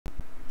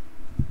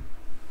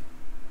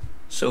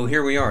So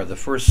here we are, the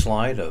first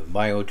slide of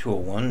Bio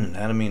 201,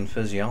 Anatomy and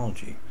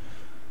Physiology.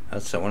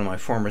 That's one of my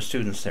former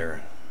students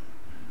there.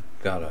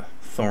 Got a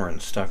thorn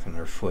stuck in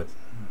their foot,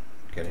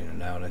 getting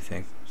it out, I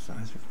think. So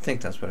I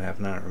think that's what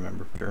happened, I don't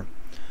remember for sure.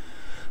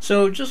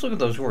 So just look at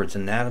those words,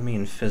 anatomy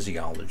and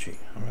physiology,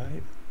 all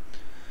right?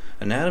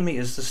 Anatomy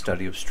is the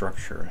study of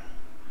structure.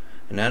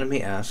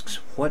 Anatomy asks,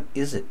 what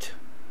is it?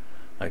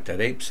 Like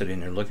that ape sitting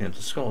there looking at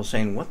the skull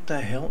saying, what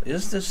the hell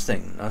is this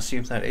thing? Now see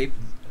if that ape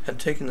had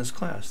taken this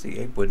class, the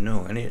ape would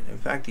know. And in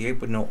fact, the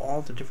ape would know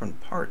all the different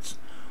parts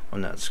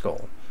on that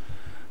skull.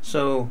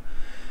 So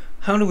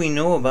how do we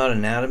know about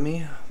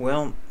anatomy?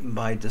 Well,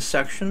 by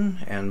dissection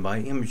and by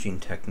imaging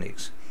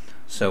techniques.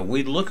 So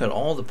we look at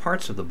all the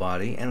parts of the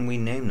body and we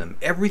name them.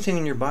 Everything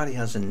in your body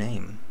has a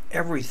name.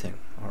 Everything,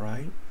 all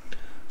right?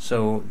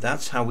 So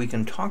that's how we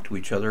can talk to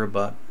each other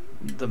about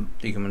the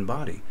human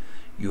body.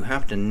 You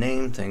have to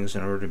name things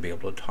in order to be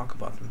able to talk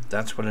about them.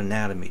 That's what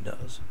anatomy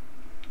does.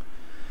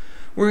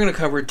 We're going to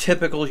cover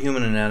typical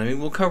human anatomy.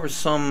 We'll cover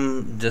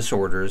some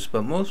disorders,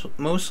 but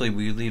mostly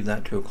we leave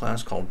that to a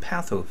class called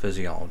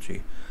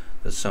pathophysiology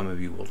that some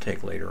of you will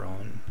take later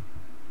on.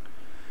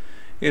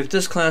 If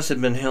this class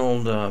had been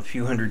held a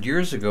few hundred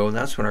years ago,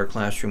 that's what our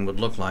classroom would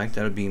look like.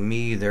 That would be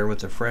me there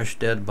with a fresh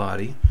dead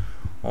body.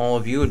 All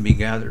of you would be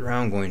gathered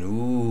around going,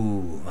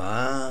 ooh,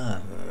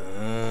 ah,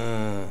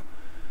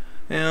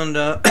 and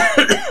a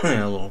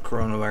little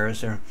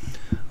coronavirus there.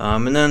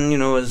 And then, you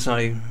know, as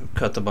I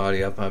cut the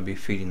body up, I'd be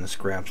feeding the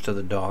scraps to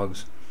the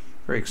dogs.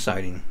 Very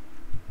exciting.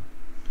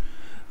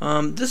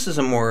 This is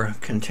a more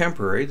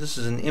contemporary, this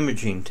is an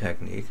imaging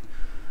technique.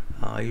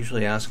 I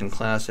usually ask in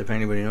class if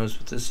anybody knows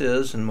what this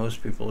is, and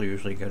most people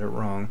usually get it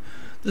wrong.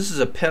 This is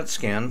a PET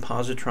scan,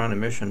 positron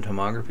emission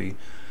tomography.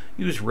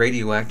 Use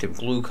radioactive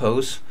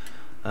glucose,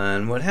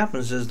 and what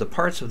happens is the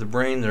parts of the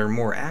brain that are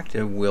more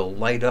active will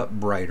light up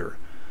brighter.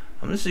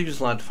 This is used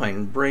a lot to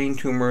find brain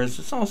tumors.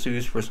 It's also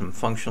used for some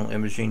functional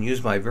imaging,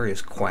 used by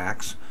various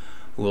quacks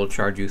who will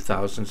charge you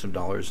thousands of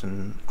dollars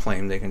and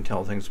claim they can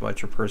tell things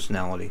about your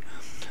personality.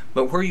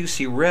 But where you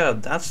see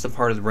red, that's the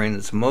part of the brain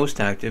that's most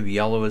active.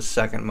 Yellow is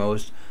second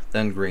most,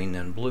 then green,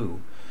 then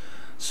blue.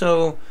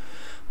 So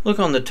look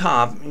on the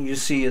top, you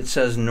see it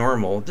says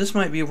normal. This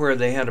might be where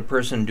they had a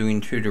person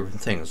doing two different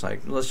things.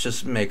 Like, let's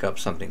just make up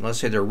something. Let's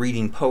say they're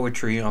reading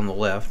poetry on the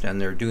left and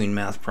they're doing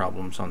math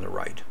problems on the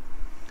right.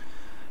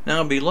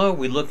 Now below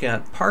we look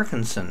at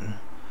Parkinson.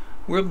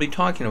 We'll be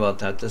talking about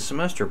that this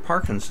semester,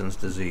 Parkinson's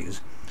disease.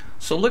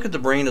 So look at the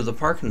brain of the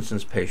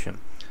Parkinson's patient.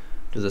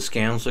 Do the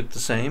scans look the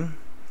same?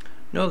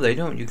 No, they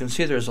don't. You can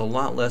see there's a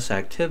lot less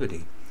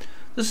activity.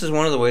 This is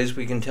one of the ways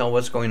we can tell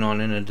what's going on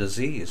in a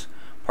disease.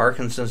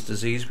 Parkinson's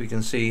disease, we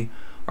can see,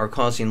 are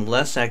causing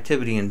less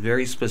activity in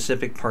very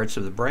specific parts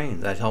of the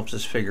brain. That helps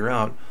us figure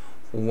out,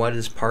 what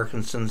is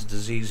Parkinson's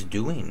disease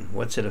doing?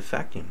 What's it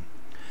affecting?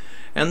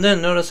 And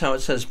then notice how it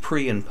says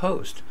pre and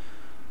post.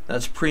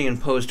 That's pre and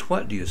post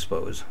what, do you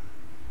suppose?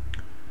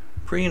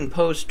 Pre and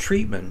post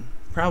treatment,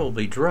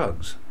 probably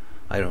drugs.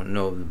 I don't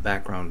know the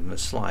background in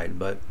this slide,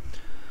 but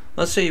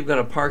let's say you've got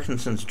a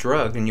Parkinson's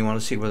drug and you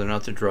want to see whether or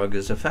not the drug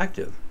is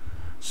effective.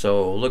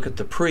 So look at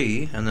the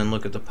pre and then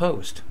look at the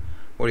post.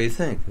 What do you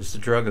think? Is the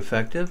drug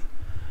effective?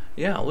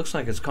 Yeah, it looks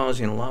like it's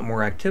causing a lot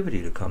more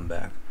activity to come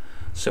back.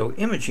 So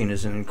imaging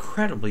is an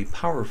incredibly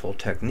powerful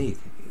technique.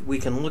 We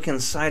can look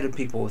inside of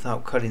people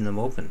without cutting them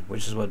open,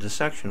 which is what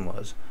dissection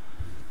was.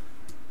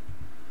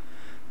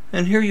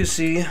 And here you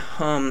see,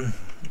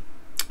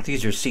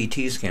 these are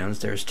CT scans.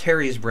 There's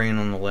Terry's brain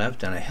on the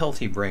left and a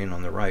healthy brain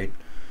on the right.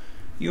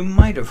 You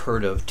might have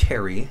heard of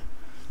Terry.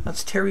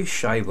 That's Terry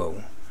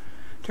Schiavo.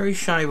 Terry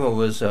Schiavo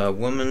was a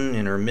woman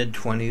in her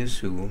mid-20s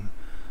who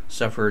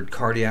suffered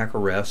cardiac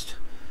arrest,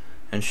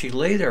 and she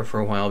lay there for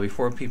a while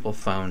before people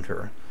found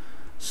her.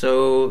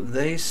 So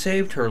they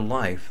saved her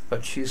life,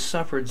 but she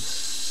suffered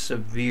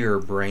severe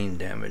brain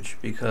damage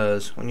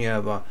because when you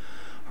have a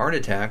heart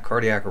attack,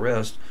 cardiac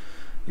arrest,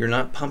 you're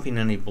not pumping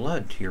any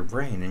blood to your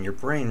brain, and your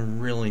brain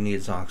really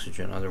needs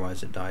oxygen,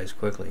 otherwise it dies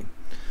quickly.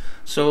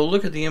 So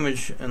look at the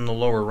image in the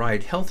lower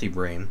right, healthy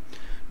brain.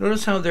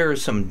 Notice how there are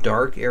some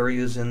dark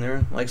areas in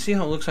there. Like, see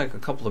how it looks like a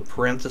couple of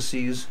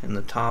parentheses in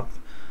the top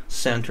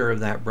center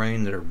of that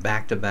brain that are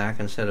back to back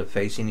instead of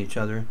facing each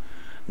other?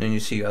 And then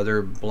you see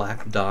other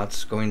black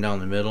dots going down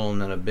the middle,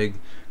 and then a big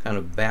kind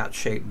of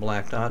bat-shaped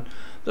black dot.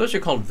 Those are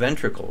called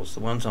ventricles. The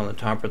ones on the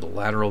top are the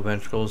lateral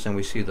ventricles, and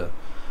we see the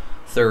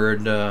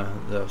third,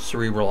 the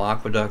cerebral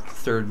aqueduct,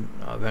 third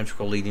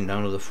ventricle leading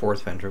down to the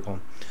fourth ventricle.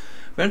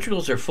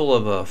 Ventricles are full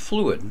of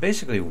fluid,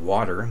 basically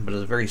water, but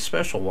it's a very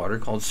special water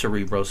called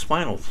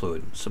cerebrospinal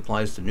fluid. It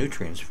supplies the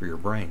nutrients for your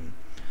brain.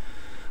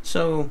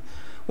 So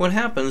what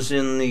happens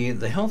in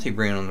the healthy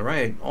brain on the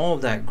right, all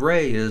of that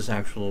gray is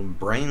actual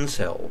brain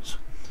cells.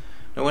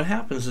 Now what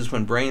happens is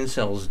when brain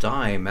cells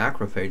die,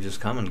 macrophages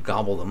come and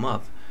gobble them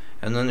up,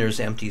 and then there's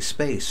empty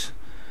space.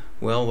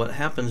 Well, what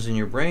happens in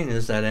your brain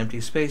is that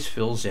empty space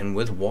fills in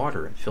with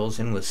water. It fills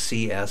in with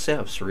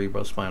CSF,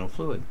 cerebrospinal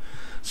fluid.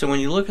 So when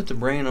you look at the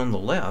brain on the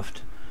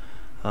left,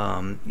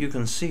 you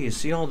can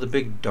see all the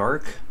big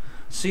dark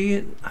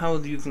See how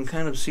you can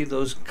kind of see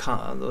those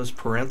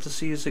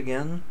parentheses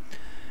again?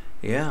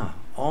 Yeah,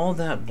 all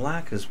that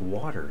black is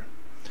water.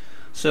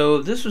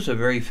 So this was a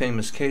very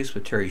famous case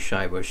with Terry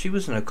Scheibe. She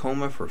was in a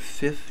coma for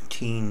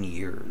 15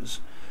 years.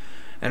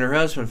 And her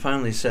husband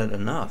finally said,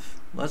 enough.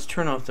 Let's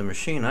turn off the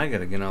machine. I got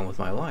to get on with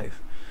my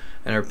life.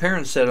 And her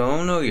parents said,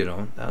 oh, no, you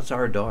don't. That's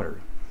our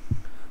daughter.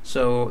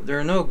 So there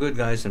are no good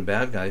guys and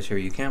bad guys here.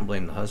 You can't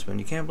blame the husband.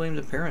 You can't blame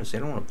the parents. They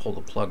don't want to pull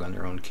the plug on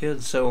their own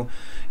kids. So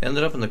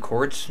ended up in the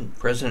courts.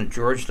 President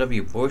George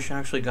W. Bush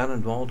actually got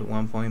involved at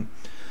one point.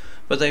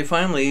 But they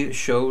finally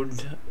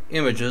showed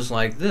images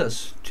like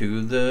this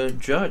to the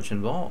judge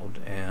involved.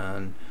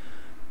 And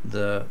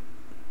the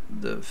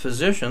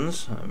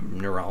physicians,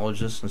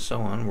 neurologists and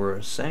so on,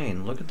 were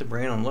saying, look at the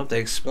brain on the left. They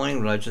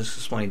explained what I just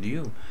explained to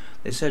you.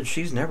 They said,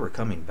 she's never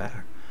coming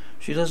back.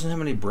 She doesn't have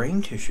any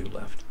brain tissue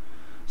left.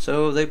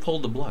 So they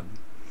pulled the plug.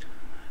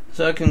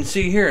 So I can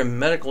see here in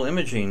medical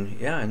imaging,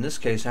 yeah, in this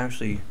case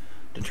actually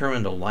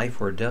determined a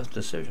life or death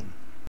decision.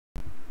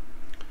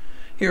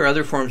 Here are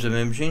other forms of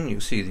imaging.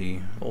 You see the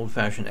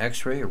old-fashioned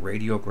x-ray, a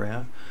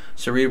radiograph,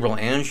 cerebral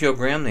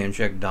angiogram, they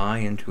inject dye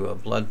into a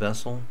blood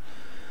vessel,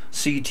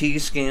 CT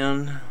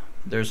scan,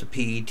 there's a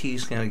PET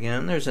scan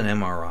again, there's an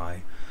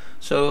MRI.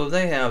 So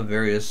they have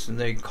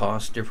they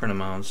cost different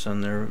amounts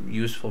and they're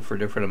useful for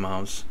different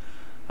amounts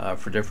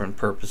for different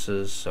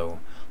purposes. So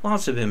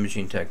lots of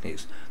imaging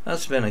techniques.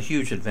 That's been a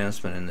huge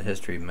advancement in the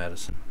history of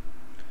medicine.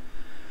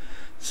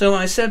 So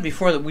I said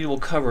before that we will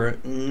cover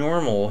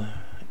normal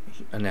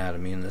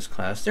anatomy in this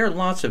class. There are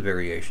lots of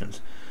variations.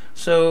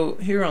 So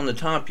here on the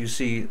top you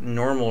see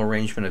normal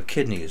arrangement of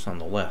kidneys on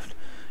the left.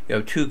 You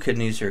have two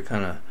kidneys that are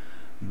kind of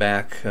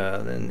back.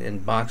 In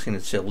boxing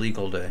it's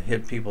illegal to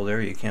hit people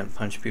there. You can't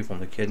punch people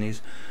in the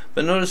kidneys.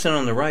 But notice that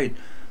on the right,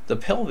 the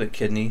pelvic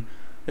kidney,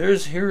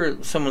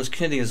 here someone's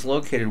kidney is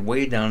located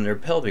way down in their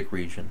pelvic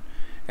region.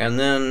 And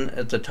then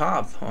at the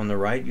top on the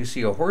right you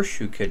see a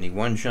horseshoe kidney,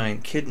 one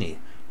giant kidney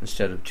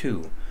instead of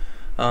two.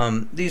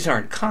 These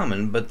aren't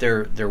common, but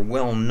they're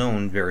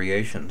well-known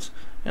variations,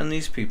 and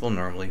these people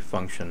normally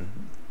function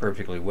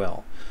perfectly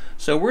well.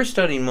 So we're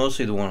studying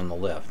mostly the one on the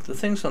left. The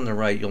things on the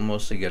right you'll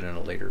mostly get in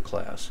a later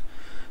class.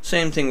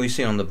 Same thing we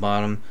see on the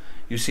bottom.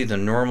 You see the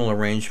normal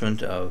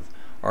arrangement of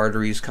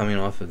arteries coming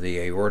off of the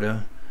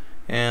aorta,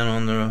 and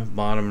on the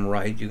bottom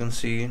right you can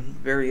see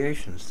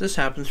variations. This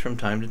happens from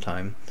time to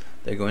time.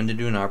 They go in to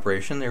do an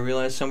operation, they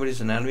realize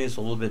somebody's anatomy is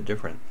a little bit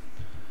different.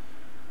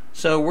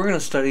 So we're going to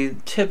study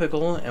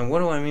typical, and what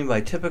do I mean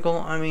by typical?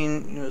 I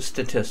mean,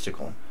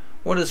 statistical.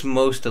 What does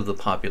most of the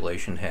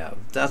population have?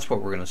 That's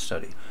what we're going to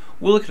study.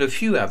 We'll look at a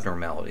few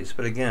abnormalities,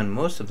 but again,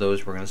 most of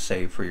those we're going to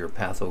save for your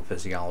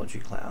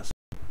pathophysiology class.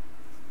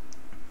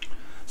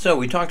 So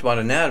we talked about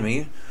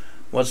anatomy.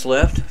 What's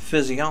left?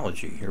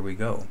 Physiology. Here we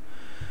go.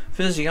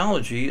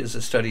 Physiology is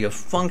a study of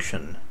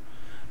function.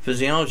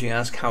 Physiology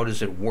asks, how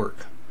does it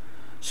work?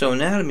 So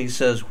anatomy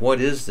says, what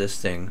is this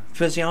thing?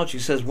 Physiology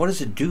says, what does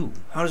it do?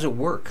 How does it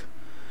work?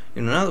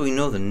 Now that we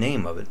know the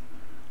name of it,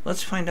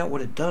 let's find out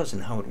what it does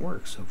and how it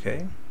works,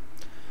 okay?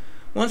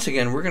 Once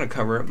again, we're going to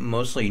cover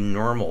mostly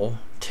normal,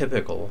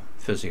 typical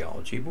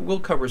physiology, but we'll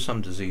cover some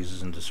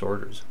diseases and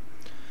disorders.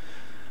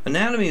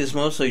 Anatomy is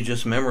mostly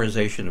just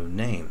memorization of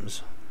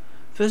names.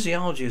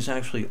 Physiology is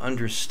actually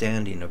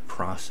understanding of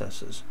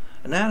processes.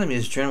 Anatomy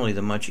is generally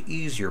the much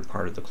easier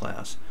part of the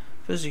class.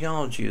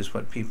 Physiology is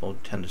what people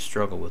tend to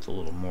struggle with a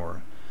little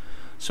more.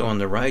 So on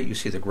the right you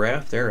see the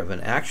graph there of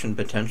an action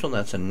potential.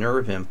 That's a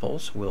nerve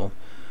impulse. We'll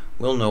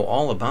know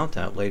all about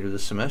that later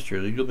this semester.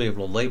 You'll be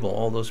able to label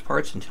all those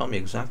parts and tell me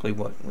exactly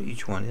what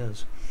each one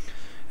is.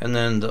 And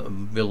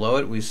then below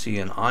it we see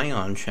an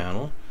ion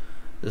channel.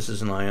 This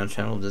is an ion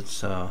channel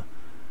that's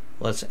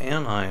lets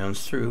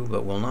anions through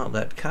but will not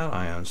let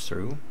cations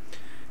through.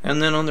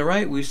 And then on the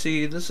right we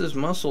see this is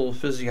muscle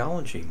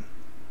physiology.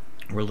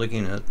 We're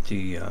looking at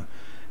the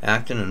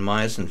actin and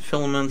myosin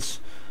filaments,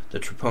 the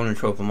troponin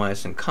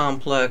tropomyosin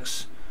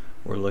complex.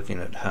 We're looking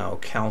at how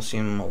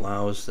calcium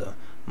allows the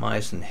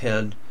myosin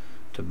head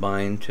to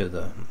bind to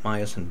the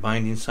myosin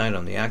binding site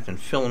on the actin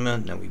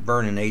filament. Then we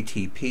burn an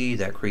ATP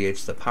that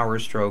creates the power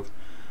stroke.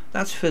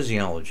 That's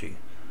physiology.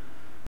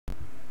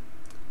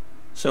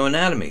 So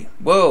anatomy.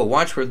 Whoa,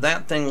 watch where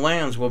that thing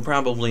lands. We'll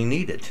probably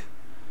need it.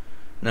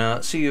 Now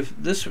see, if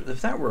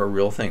that were a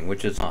real thing,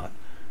 which it's not,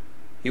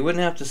 you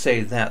wouldn't have to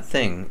say that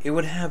thing. It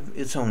would have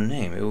its own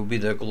name. It would be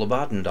the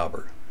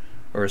Globodendobber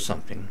or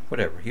something,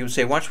 whatever. He would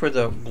say, watch where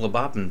the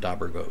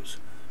Globodendobber goes.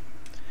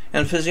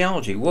 And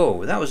physiology.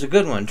 Whoa, that was a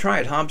good one. Try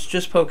it, Hobbs.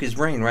 Just poke his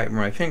brain right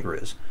where my finger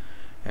is.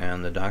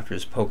 And the doctor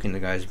is poking the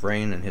guy's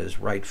brain and his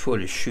right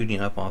foot is shooting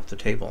up off the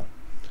table.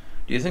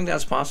 Do you think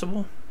that's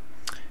possible?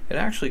 It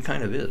actually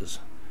kind of is.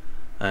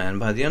 And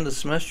by the end of the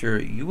semester,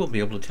 you will be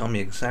able to tell me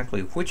exactly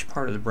which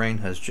part of the brain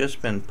has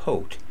just been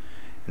poked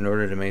in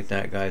order to make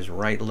that guy's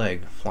right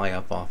leg fly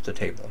up off the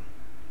table.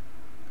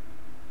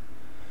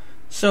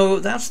 So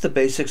that's the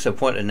basics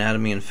of what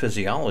anatomy and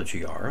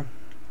physiology are.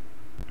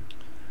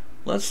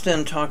 Let's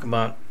then talk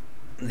about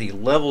the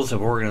levels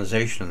of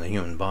organization in the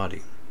human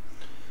body.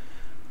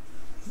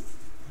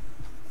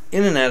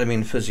 In anatomy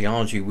and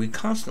physiology, we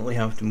constantly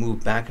have to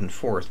move back and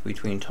forth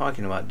between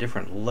talking about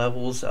different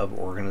levels of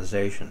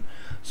organization.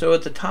 So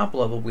at the top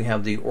level, we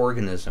have the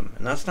organism.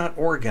 And that's not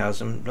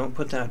orgasm. Don't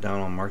put that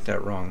down. I'll mark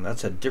that wrong.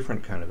 That's a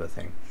different kind of a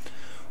thing.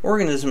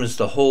 Organism is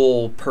the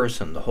whole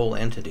person, the whole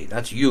entity.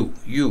 That's you.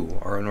 You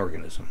are an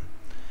organism.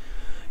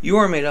 You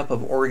are made up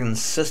of organ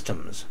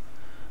systems.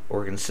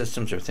 Organ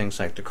systems are things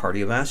like the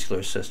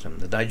cardiovascular system,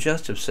 the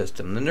digestive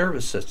system, the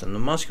nervous system, the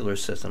muscular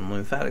system, the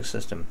lymphatic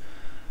system.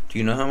 Do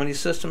you know how many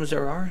systems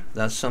there are?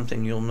 That's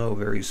something you'll know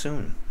very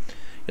soon.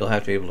 You'll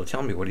have to be able to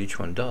tell me what each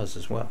one does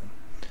as well.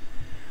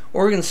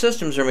 Organ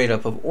systems are made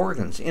up of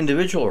organs,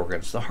 individual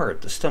organs, the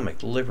heart, the stomach,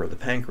 the liver, the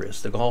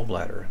pancreas, the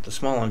gallbladder, the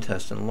small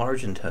intestine, the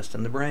large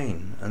intestine, the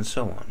brain, and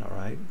so on, all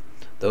right?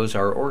 Those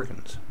are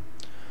organs.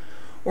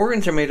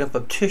 Organs are made up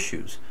of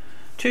tissues.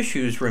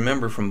 Tissues,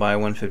 remember from Bio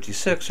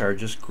 156, are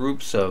just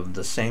groups of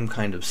the same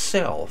kind of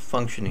cell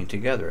functioning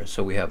together.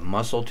 So we have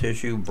muscle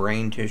tissue,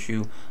 brain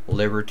tissue,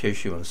 liver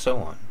tissue, and so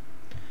on.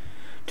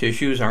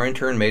 Tissues are in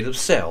turn made of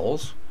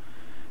cells,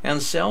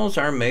 and cells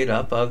are made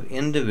up of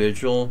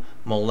individual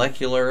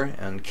molecular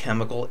and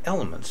chemical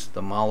elements,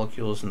 the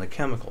molecules and the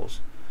chemicals.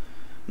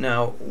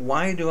 Now,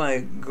 why do I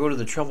go to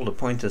the trouble to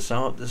point this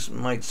out? This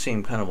might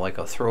seem kind of like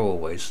a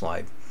throwaway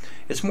slide.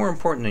 It's more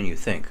important than you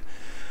think.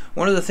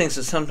 One of the things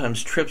that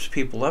sometimes trips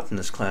people up in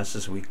this class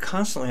is we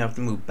constantly have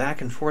to move back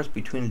and forth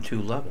between the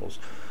two levels.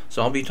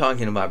 So I'll be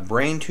talking about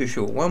brain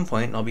tissue at one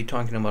point, and I'll be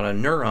talking about a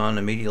neuron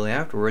immediately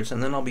afterwards,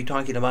 and then I'll be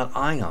talking about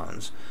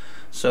ions.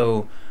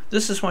 So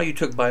this is why you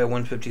took Bio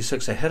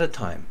 156 ahead of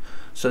time,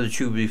 so that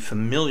you would be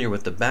familiar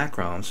with the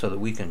background so that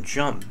we can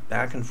jump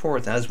back and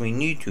forth as we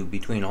need to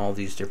between all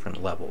these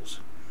different levels.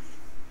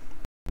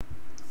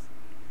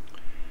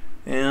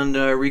 And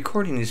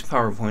recording these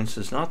PowerPoints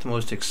is not the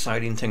most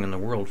exciting thing in the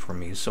world for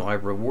me, so I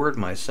reward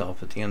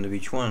myself at the end of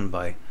each one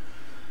by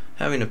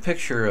having a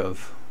picture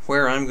of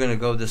where I'm going to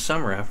go this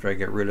summer after I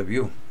get rid of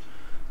you.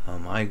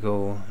 I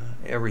go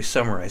every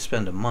summer. I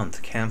spend a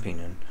month camping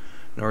in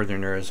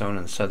northern Arizona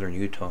and southern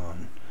Utah,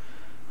 and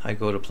I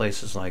go to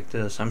places like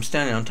this. I'm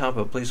standing on top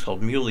of a place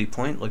called Muley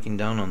Point, looking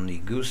down on the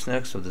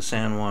goosenecks of the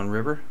San Juan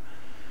River,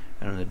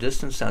 and in the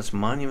distance that's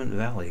Monument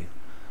Valley,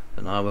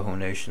 the Navajo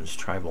Nation's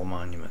tribal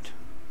monument.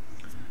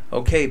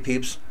 Okay,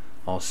 peeps,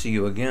 I'll see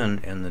you again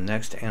in the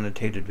next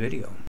annotated video.